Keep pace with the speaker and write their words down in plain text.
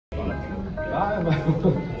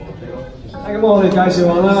咁我哋介紹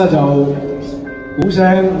下啦，就鼓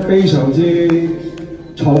聲非常之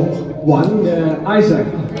重穩嘅 Isaac，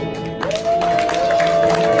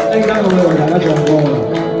 陣間我會為大家唱歌啦。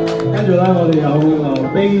跟住咧，我哋有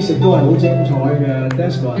bass 都係好精彩嘅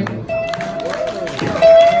Desmond。咁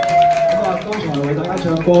啊，剛才為大家唱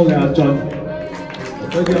歌嘅阿俊，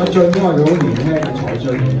佢叫阿俊，因為佢好年輕嘅才俊。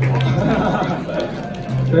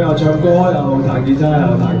佢又唱歌，又彈吉他，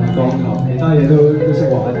又彈鋼琴，其他嘢都識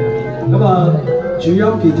玩嘅。咁啊，主音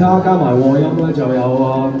吉他加埋和音咧就有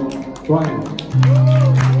Brian。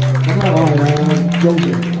咁咧我係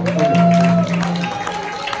Yogi。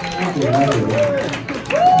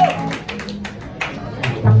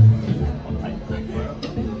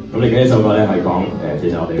咁嚟緊呢首歌咧係講其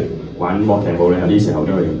實我哋玩摩劇舞咧有啲時候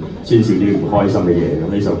都係宣泄啲唔開心嘅嘢。咁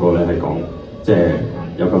呢首歌咧係講即係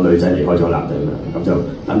有個女仔離開咗男仔啦，咁就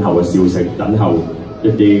等候個消息，等候一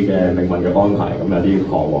啲嘅命運嘅安排，咁有啲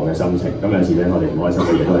彷徨嘅心情。咁有時咧我哋唔開心嘅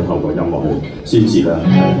嘢都係透過音樂去宣泄啦。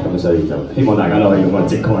咁所以就希望大家都可以用個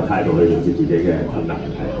正確嘅態度去迎接自己嘅困難。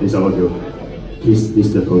呢首歌叫 Kiss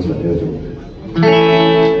Mr. Postman 呢個種。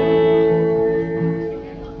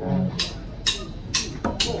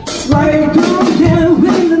Why don't you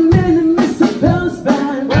wait a minute, Mr.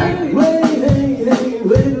 Postman? Wait a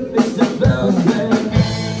minute, Mr. Postman.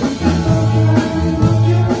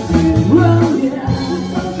 Oh yeah.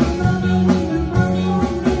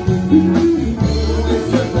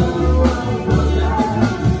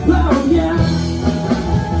 Oh yeah.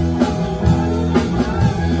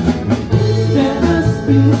 There must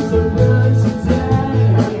be some good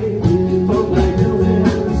today. For my doing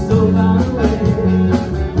so far away.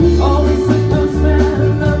 Always a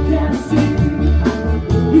postman, love can't see.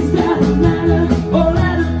 Is that a matter or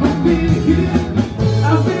let it be? I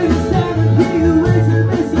feel standing here waiting,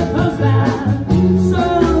 Mr. Postman. So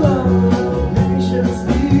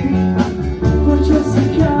patiently, for just a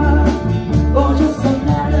card or just a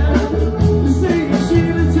letter, saying she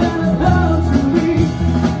would turn it home to me.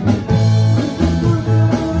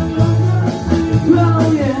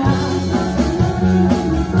 Oh yeah.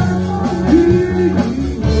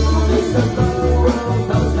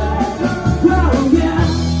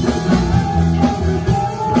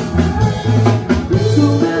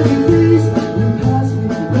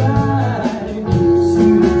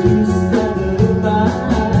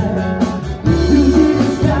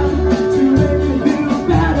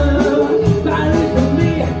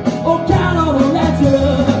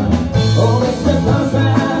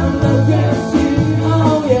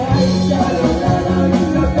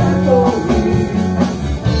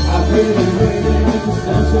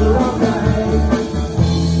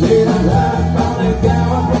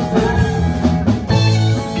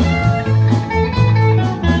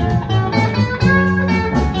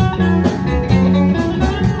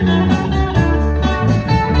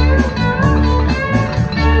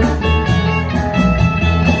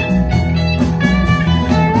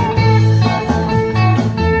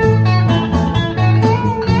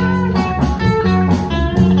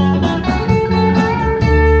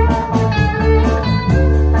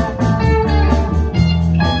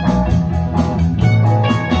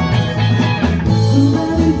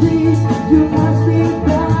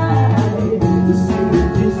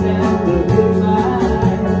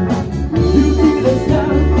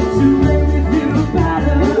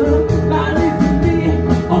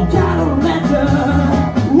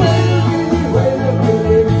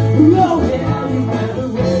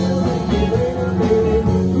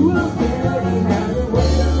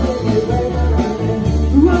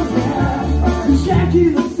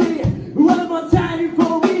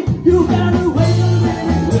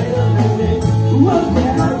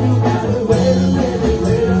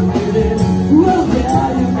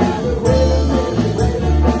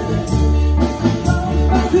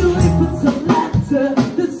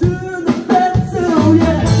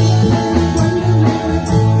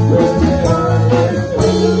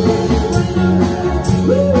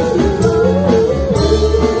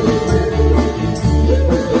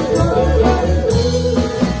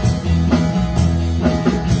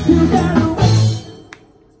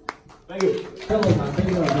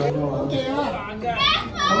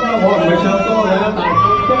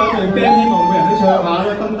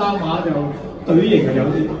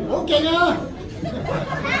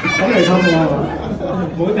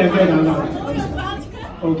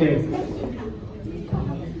 OK，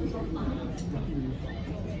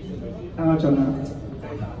 睇下盡啦。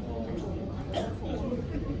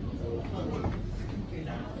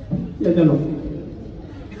116。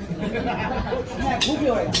咩股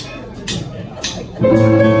票嚟㗎？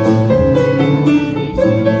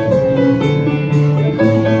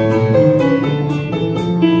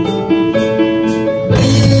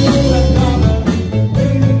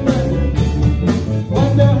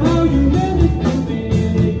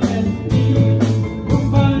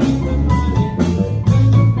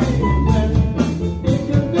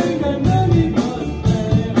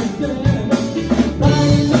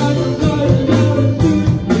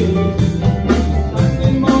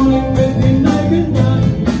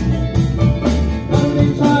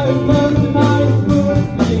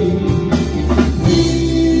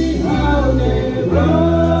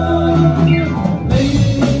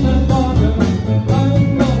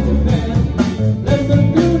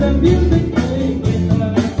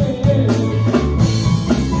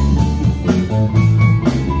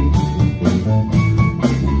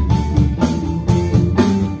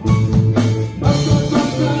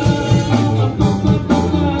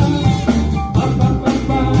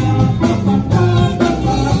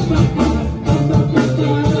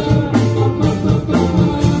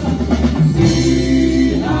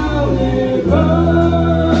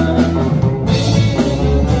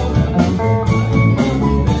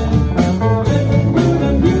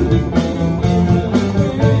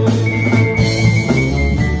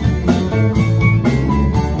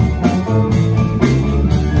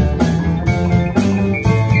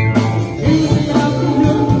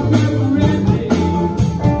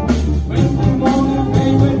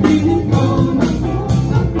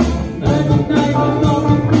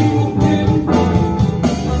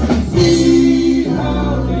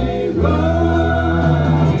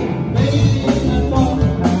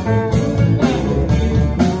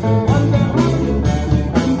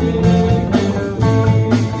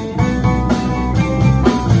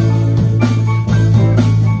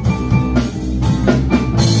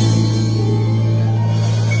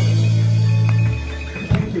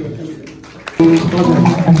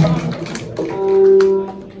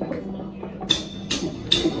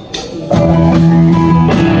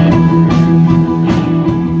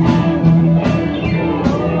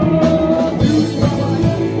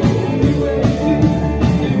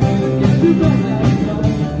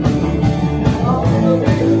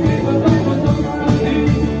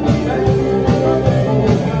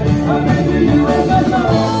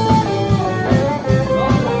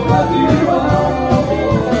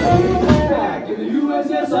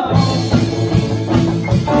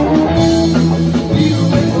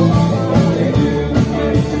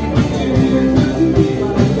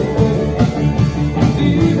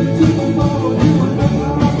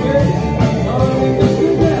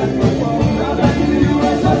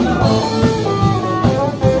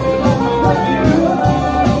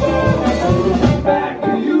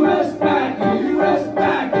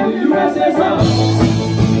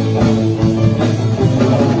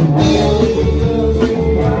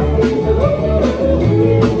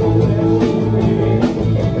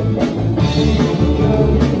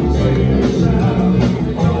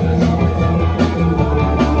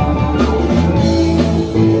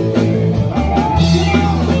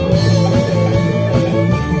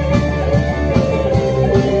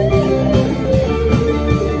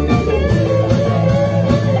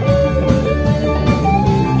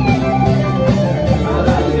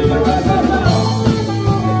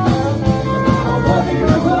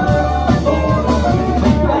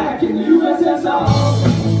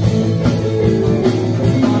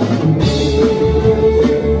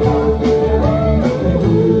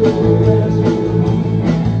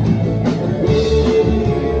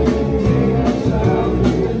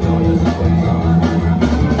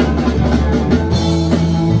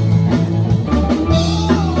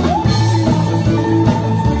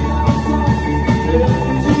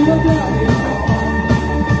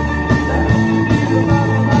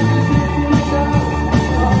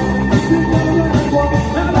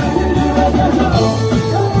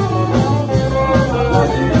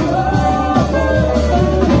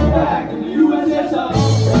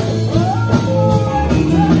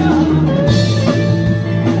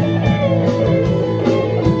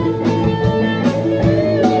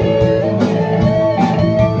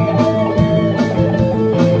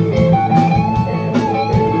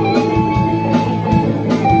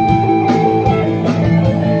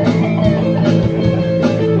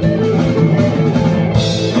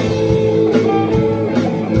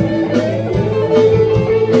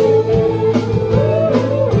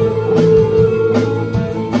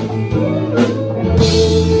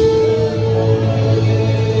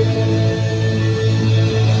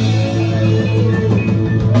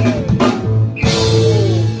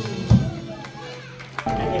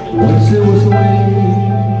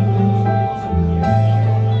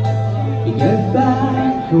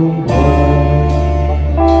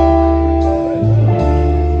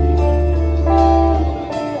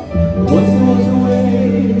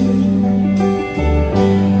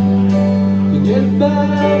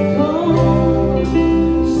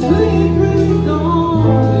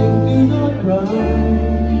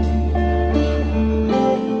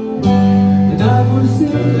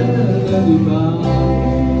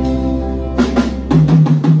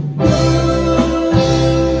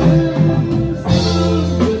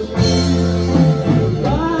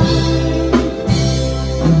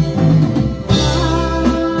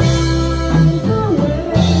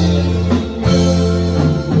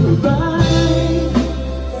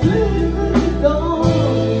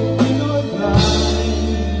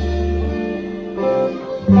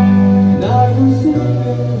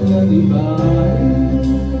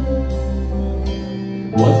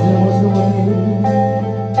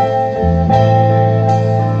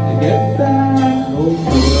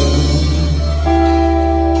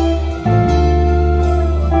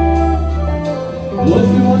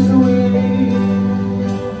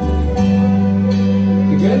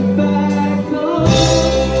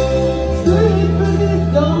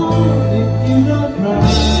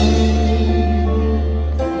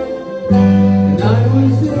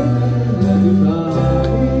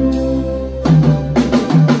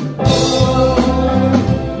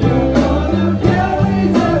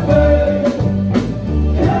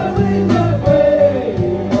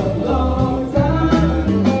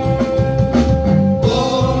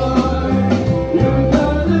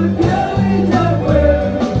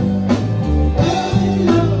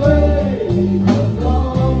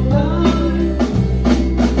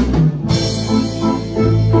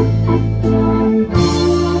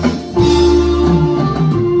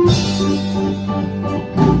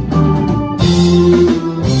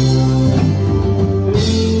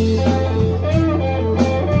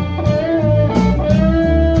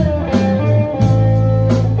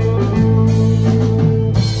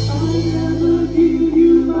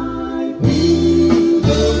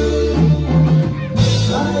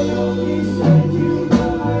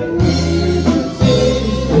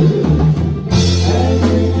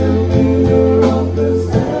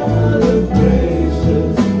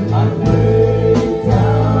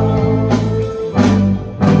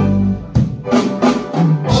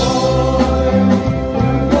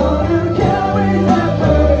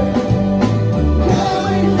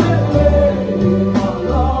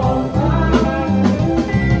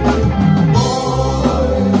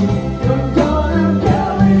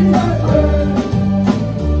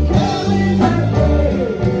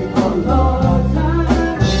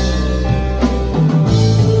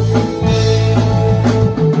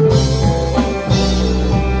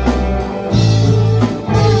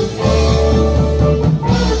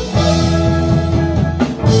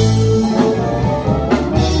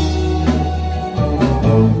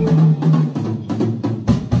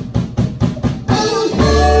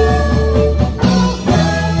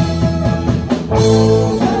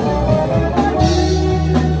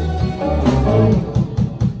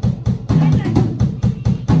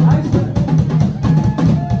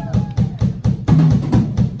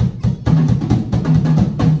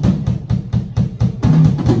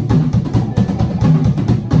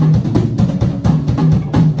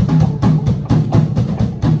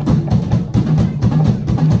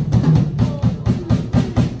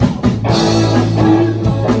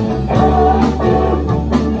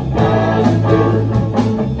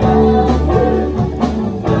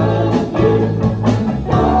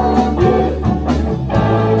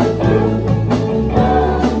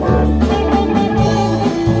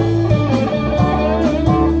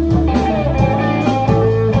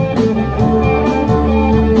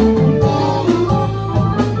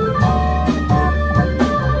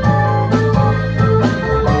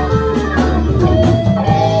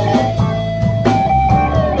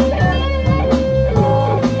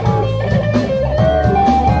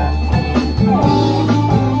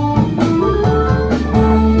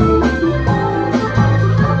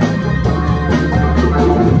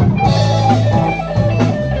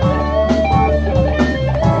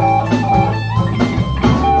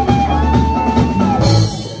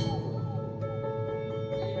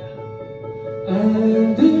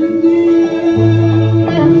 And in the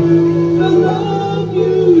end, the love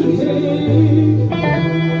you take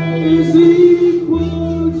is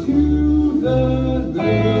equal to the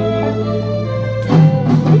love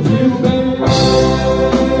you bear.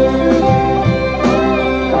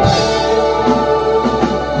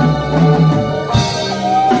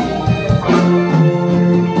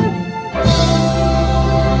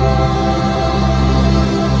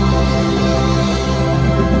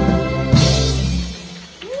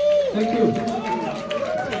 Thank you.